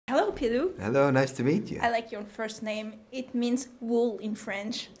Pilou. Hello, nice to meet you. I like your first name. It means wool in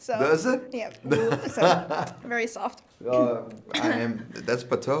French. So, Does it? Yeah, wool, so very soft. That's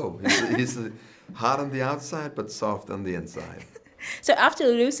Bateau. He's hard on the outside, but soft on the inside. So after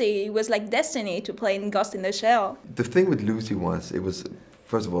Lucy, it was like destiny to play in Ghost in the Shell. The thing with Lucy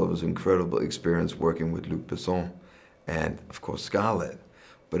first of all, it was an incredible experience working with Luc Besson and, of course, Scarlett.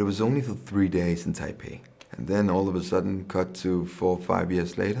 But it was only for 3 days in Taipei. And then all of a sudden, cut to 4 or 5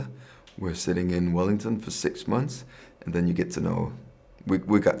 years later, we're sitting in Wellington for 6 months, and then you get to know,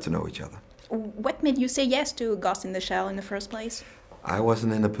 we got to know each other. What made you say yes to Ghost in the Shell in the first place? I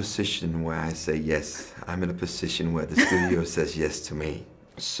wasn't in a position where I say yes. I'm in a position where the studio says yes to me.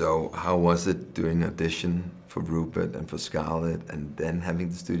 So how was it doing audition for Rupert and for Scarlett and then having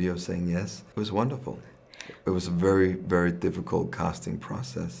the studio saying yes? It was wonderful. It was a very, very difficult casting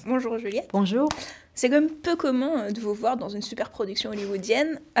process. Bonjour Juliette. Bonjour. C'est quand même peu commun de vous voir dans une super production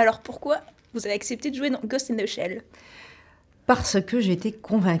hollywoodienne. Alors pourquoi vous avez accepté de jouer dans Ghost in the Shell? Parce que j'ai été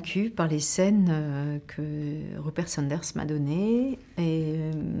convaincue par les scènes que Rupert Sanders m'a données et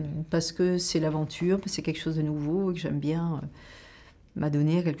parce que c'est l'aventure, c'est quelque chose de nouveau et que j'aime bien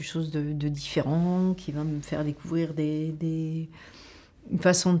m'adonner à quelque chose de différent qui va me faire découvrir une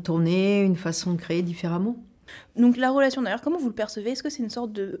façon de tourner, une façon de créer différemment. Donc la relation d'ailleurs, comment vous le percevez? Est-ce que c'est une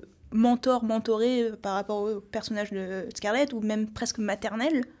sorte de mentor-mentoré par rapport au personnage de Scarlett ou même presque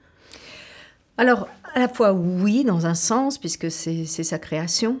maternel? Alors, à la fois oui, dans un sens, puisque c'est sa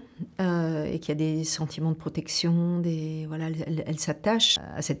création et qu'il y a des sentiments de protection, voilà, elle s'attache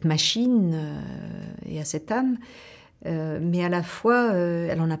à cette machine et à cette âme, mais à la fois,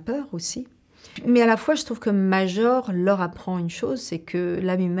 elle en a peur aussi. Mais à la fois, je trouve que Major leur apprend une chose, c'est que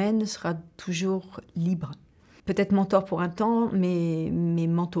l'âme humaine sera toujours libre. Peut-être mentor pour un temps, mais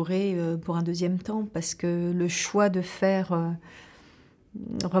mentoré pour un deuxième temps, parce que le choix de faire...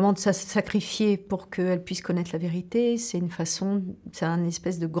 vraiment de se sacrifier pour qu'elle puisse connaître la vérité, c'est un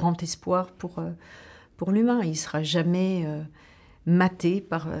espèce de grand espoir pour l'humain. Il ne sera jamais maté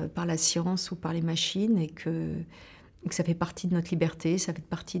par la science ou par les machines et que ça fait partie de notre liberté, ça fait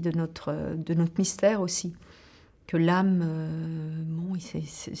partie de notre mystère aussi. Que l'âme,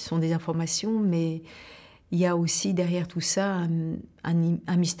 ce sont des informations, mais il y a aussi derrière tout ça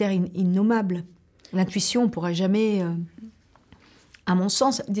un mystère innommable. L'intuition, on ne pourra jamais... À mon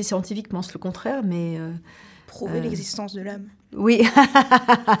sens, des scientifiques pensent le contraire, mais... Prouver l'existence de l'âme. Oui.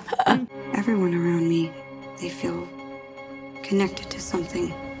 Everyone around me, they feel connected to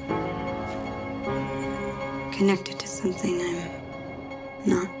something. Connected to something I'm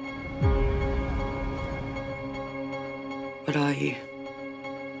not. What are you?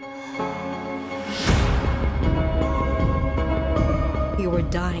 You were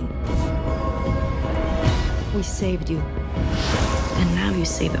dying. We saved you. And now you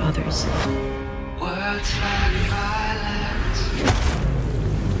save others. Words like violence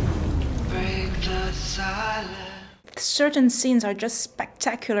break the silence. Certain scenes are just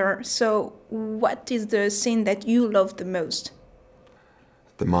spectacular. So what is the scene that you love the most?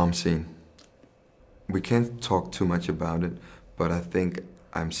 The mom scene. We can't talk too much about it, but I think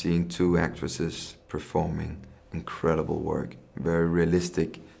I'm seeing 2 actresses performing incredible work. Very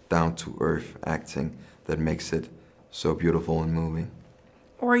realistic, down-to-earth acting that makes it so beautiful and moving.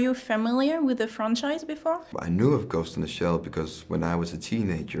 Were you familiar with the franchise before? I knew of Ghost in the Shell because when I was a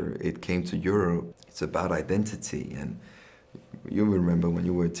teenager, it came to Europe. It's about identity, and you remember when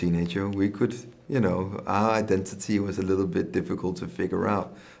you were a teenager, we could, our identity was a little bit difficult to figure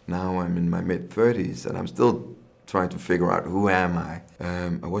out. Now I'm in my mid-30s and I'm still trying to figure out who am I.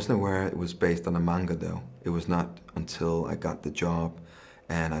 I wasn't aware it was based on a manga though. It was not until I got the job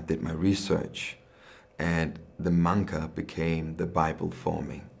and I did my research. And the manga became the Bible for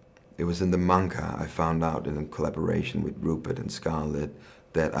me. It was in the manga I found out in a collaboration with Rupert and Scarlett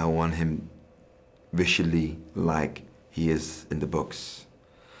that I want him visually like he is in the books.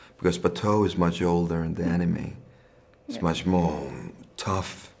 Because Bateau is much older in the anime. He's much more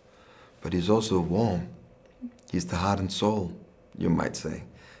tough, but he's also warm. He's the heart and soul, you might say.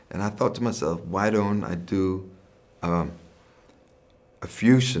 And I thought to myself, why don't I do a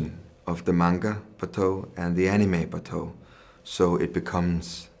fusion of the manga Bateau and the anime Bateau, so it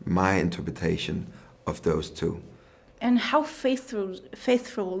becomes my interpretation of those 2. And how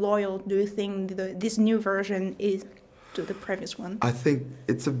faithful, loyal do you think this new version is to the previous one? I think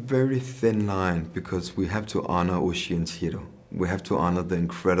it's a very thin line because we have to honor Oshii and Shiro. We have to honor the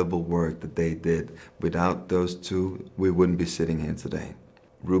incredible work that they did. Without those 2, we wouldn't be sitting here today.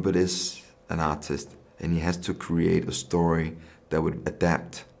 Rupert is an artist and he has to create a story that would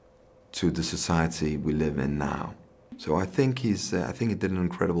adapt to the society we live in now. So I think he did an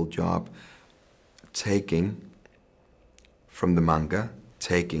incredible job taking from the manga,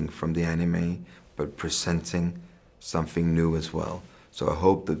 taking from the anime, but presenting something new as well. So I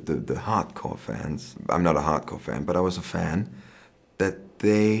hope that the hardcore fans, I'm not a hardcore fan, but I was a fan, that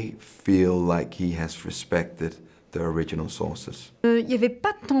they feel like he has respected the original sources. Il n'y avait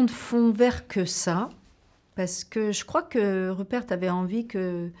pas tant de fond vert que ça, parce que je crois que Rupert avait envie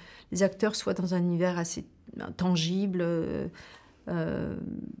que les acteurs soient dans un univers assez tangible, je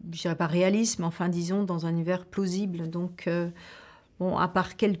dirais pas réaliste, mais enfin disons dans un univers plausible. Donc bon, à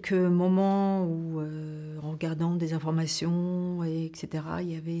part quelques moments où en regardant des informations, etc.,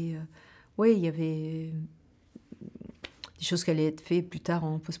 il y avait des choses qui allaient être faites plus tard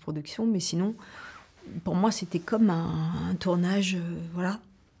en post-production, mais sinon, pour moi, c'était comme un tournage, voilà,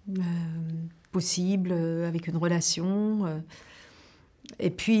 possible, avec une relation. Et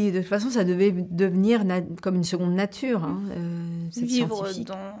puis, de toute façon, ça devait devenir comme une seconde nature. Hein, vivre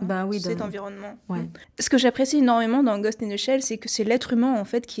dans cet environnement. Ouais. Ce que j'apprécie énormément dans Ghost in the Shell, c'est que c'est l'être humain, en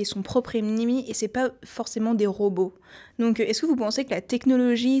fait, qui est son propre ennemi, et c'est pas forcément des robots. Donc, est-ce que vous pensez que la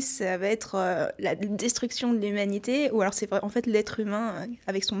technologie, ça va être la destruction de l'humanité, ou alors c'est en fait l'être humain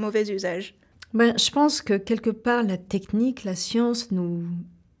avec son mauvais usage? Ben, je pense que quelque part, la technique, la science,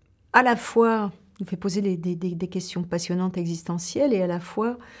 à la fois nous fait poser des questions passionnantes existentielles et à la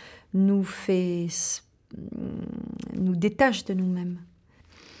fois nous détache de nous-mêmes.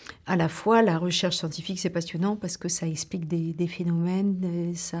 À la fois, la recherche scientifique, c'est passionnant parce que ça explique des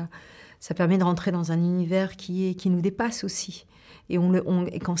phénomènes, ça permet de rentrer dans un univers qui nous dépasse aussi. Et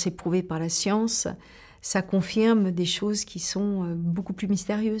quand c'est prouvé par la science, ça confirme des choses qui sont beaucoup plus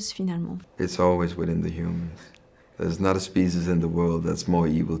mystérieuses finalement. It's always within the humans. There's not a species in the world that's more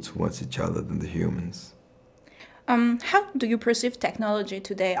evil towards each other than the humans. How do you perceive technology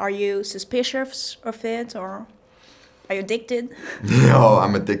today? Are you suspicious of it, or are you addicted? No,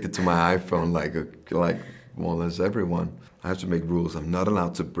 I'm addicted to my iPhone like more or less everyone. I have to make rules. I'm not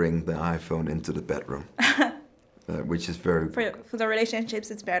allowed to bring the iPhone into the bedroom. Which is very... For the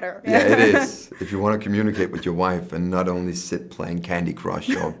relationships, it's better. Yeah, it is. If you want to communicate with your wife and not only sit playing Candy Crush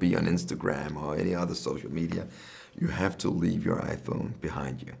or be on Instagram or any other social media, you have to leave your iPhone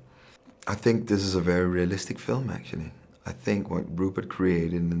behind you. I think this is a very realistic film, actually. I think what Rupert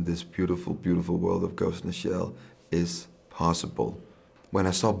created in this beautiful, beautiful world of Ghost in the Shell is possible. When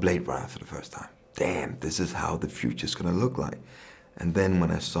I saw Blade Runner for the first time, damn, this is how the future's gonna look like. And then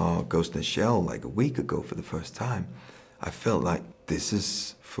when I saw Ghost in the Shell like a week ago for the first time, I felt like this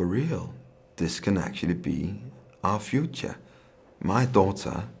is for real. This can actually be our future. My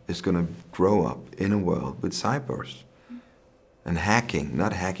daughter is going to grow up in a world with cyborgs. And hacking,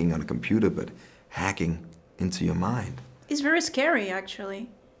 not hacking on a computer, but hacking into your mind. It's very scary, actually.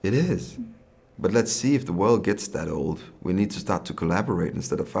 It is. But let's see if the world gets that old. We need to start to collaborate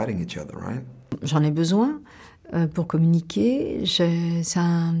instead of fighting each other, right? J'en ai besoin. Pour communiquer, c'est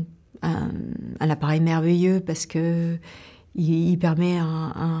un appareil merveilleux parce que il permet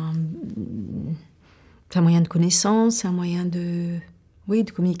c'est un moyen de connaissance, c'est un moyen de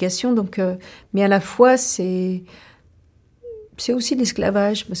communication. Donc, mais à la fois, c'est aussi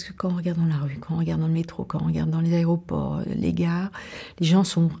l'esclavage parce que quand on regarde dans la rue, quand on regarde dans le métro, quand on regarde dans les aéroports, les gares, les gens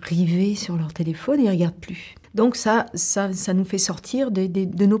sont rivés sur leur téléphone et ils ne regardent plus. Donc ça nous fait sortir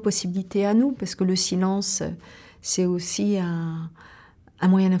de nos possibilités à nous, parce que le silence, c'est aussi un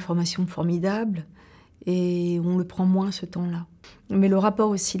moyen d'information formidable, et on le prend moins ce temps-là. Mais le rapport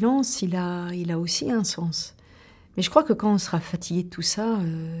au silence, il a aussi un sens. Mais je crois que quand on sera fatigué de tout ça,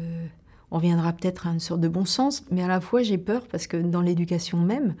 on reviendra peut-être à une sorte de bon sens, mais à la fois j'ai peur, parce que dans l'éducation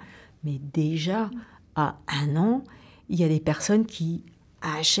même, mais déjà à 1 an, il y a des personnes qui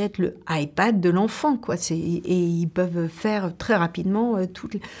achètent le iPad de l'enfant, quoi. Et ils peuvent faire très rapidement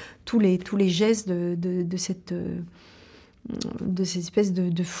tous les gestes de cette espèce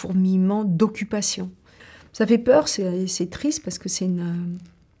de fourmillement, d'occupation. Ça fait peur, c'est triste, parce que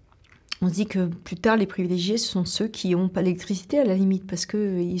on se dit que plus tard, les privilégiés, ce sont ceux qui n'ont pas l'électricité, à la limite, parce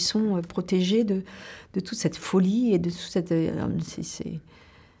qu'ils sont protégés de toute cette folie et de toute cette...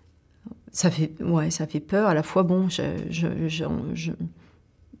 Ça fait peur. À la fois, bon, je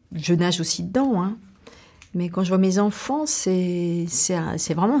nage aussi dedans, hein. Mais quand je vois mes enfants, c'est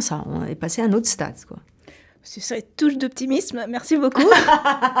vraiment ça. On est passé à un autre stade, quoi. C'est cette touche d'optimisme. Merci beaucoup.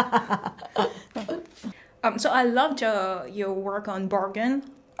 So I loved your work on Borgen,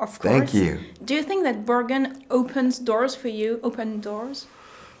 of course. Thank you. Do you think that Borgen opens doors for you? Open doors?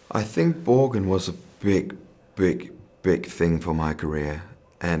 I think Borgen was a big, big, big thing for my career.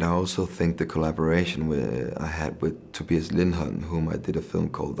 And I also think the collaboration I had with Tobias Lindholm, whom I did a film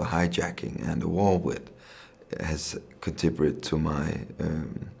called The Hijacking and The War with, has contributed to my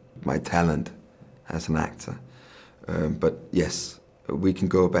my talent as an actor. But yes, we can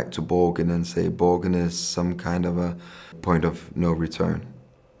go back to Borgen and say Borgen is some kind of a point of no return.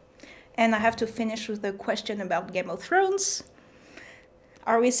 And I have to finish with a question about Game of Thrones.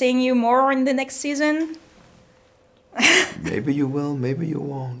 Are we seeing you more in the next season? Maybe you will, maybe you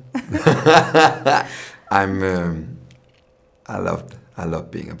won't. I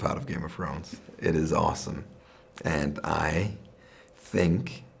love being a part of Game of Thrones. It is awesome. And I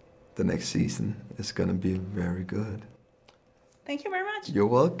think the next season is gonna be very good. Thank you very much. You're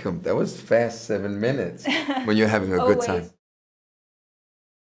welcome. That was fast 7 minutes when you're having a good time.